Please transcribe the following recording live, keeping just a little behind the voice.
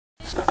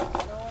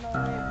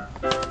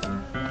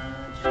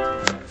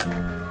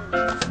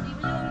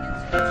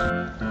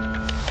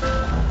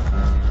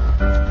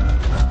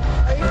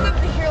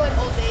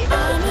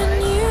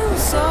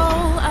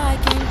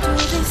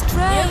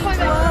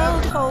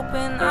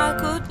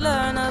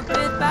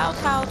out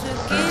how to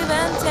give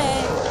and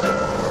take.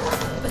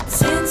 But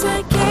since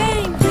I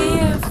came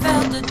here,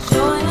 felt the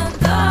joy and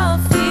the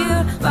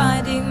fear,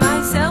 finding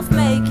myself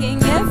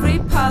making every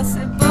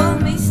possible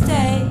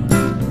mistake.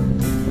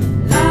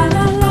 La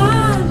la la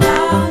la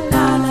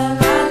la la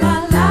la la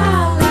la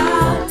la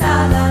la la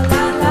la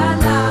la la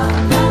la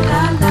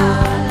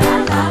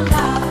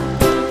la.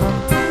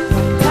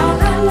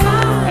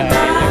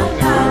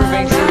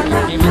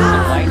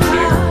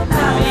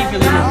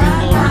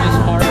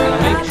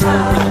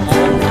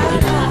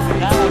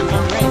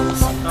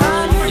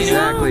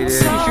 Exactly,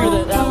 dude. I'm sure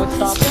that would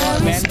stop a lot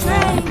of vandalism.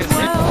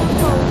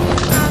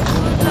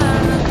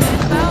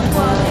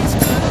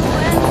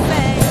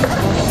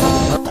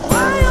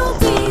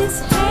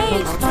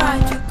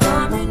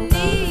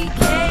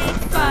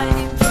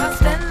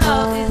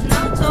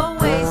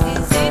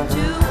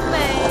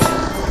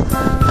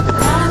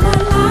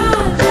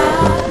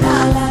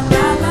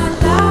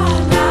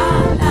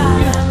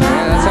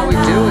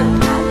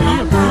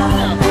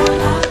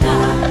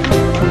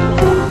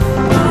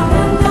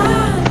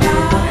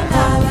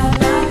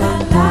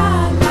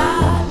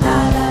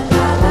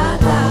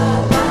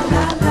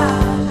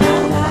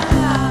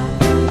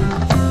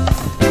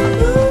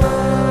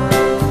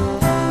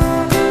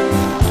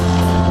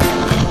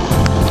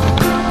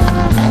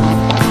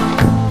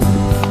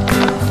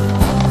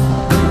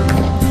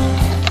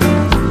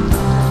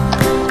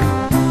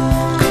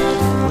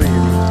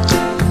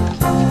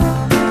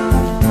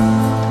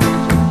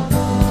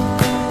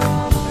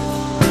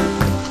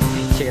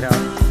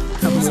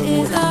 This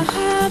is a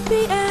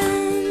happy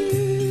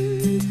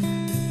end,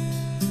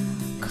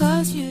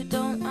 'cause you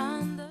don't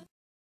understand.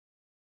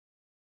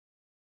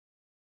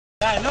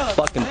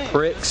 Fucking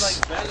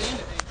pricks.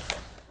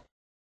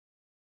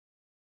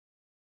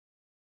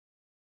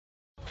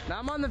 Now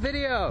I'm on the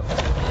video.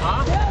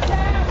 Huh?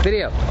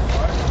 Video.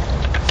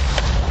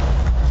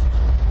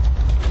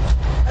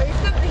 Are you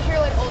supposed to hear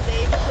like old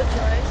age with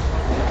yours?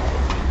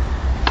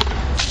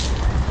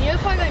 You know,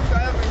 probably like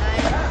dry overnight.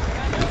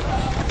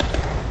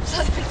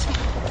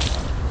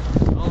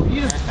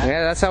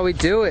 Yeah, that's how we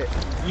do it.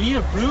 You need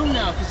a broom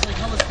now, because like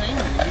I was saying,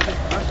 you need to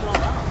brush it all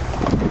out.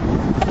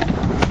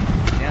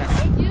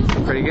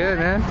 Yeah. Pretty good,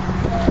 man.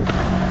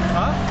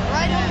 Huh?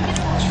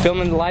 Just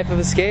filming the life of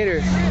a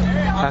skater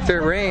after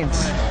it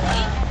rains.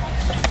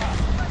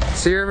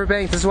 See,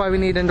 Riverbank, this is why we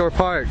need indoor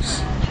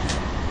parks.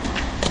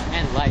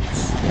 And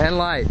lights. And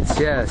lights,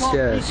 yes,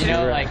 yes. You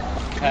know, like,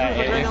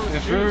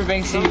 if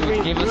Riverbank City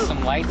would give us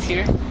some lights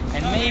here,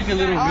 and maybe a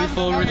little roof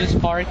over this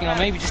park, you know,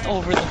 maybe just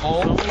over the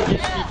bowl,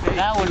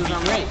 that would be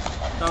great.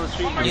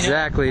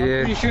 Exactly, dude. dude.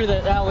 I'm pretty sure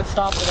that would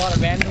stop a lot of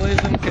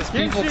vandalism, because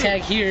people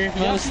tag here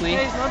mostly.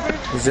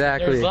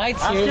 Exactly. There's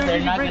lights here, they're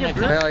not going to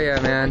come. Hell yeah,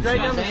 man.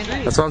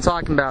 That's what I'm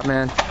talking about,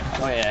 man.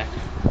 Oh yeah.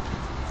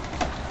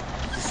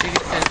 The city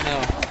says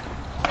no.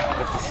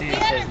 But the city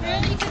says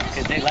no.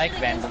 Because they like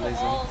vandalism.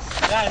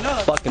 Yeah, I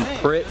know. Fucking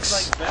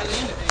pricks.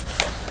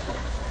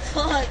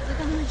 Fuck, look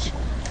how much.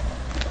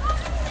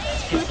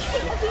 Look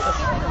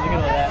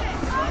at that.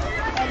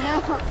 I know.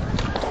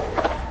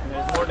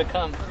 There's more to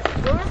come.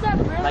 Where was that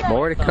bridge? Like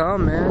More to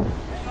come, man.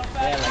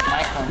 Yeah, like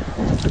my come.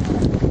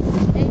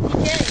 Hey,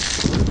 PJ.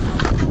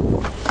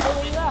 What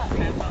was that?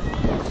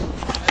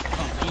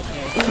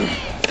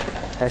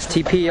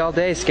 STP all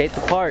day, skate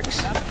the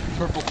parks.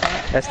 Purple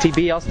paint.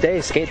 STB all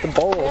day, skate the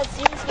bowls. That's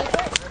you skate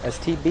park.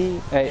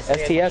 STB, hey,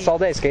 STS all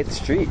day, skate the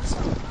streets.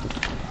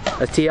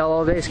 STL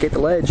all day, skate the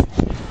ledge.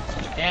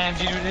 Damn,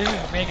 dude, this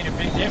is making a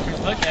big difference.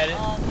 Look at it.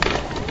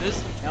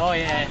 This, oh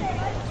yeah,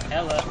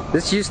 hella.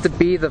 This used to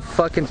be the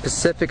fucking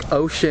Pacific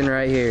Ocean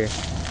right here.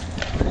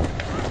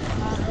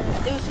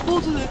 It was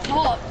full to the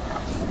top.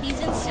 He's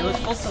insane. It was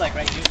supposed to like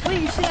right here.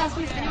 Wait, you should ask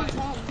me if anyone's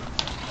home.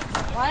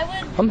 Why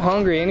would... I'm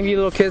hungry. Any of you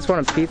little kids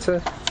want a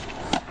pizza?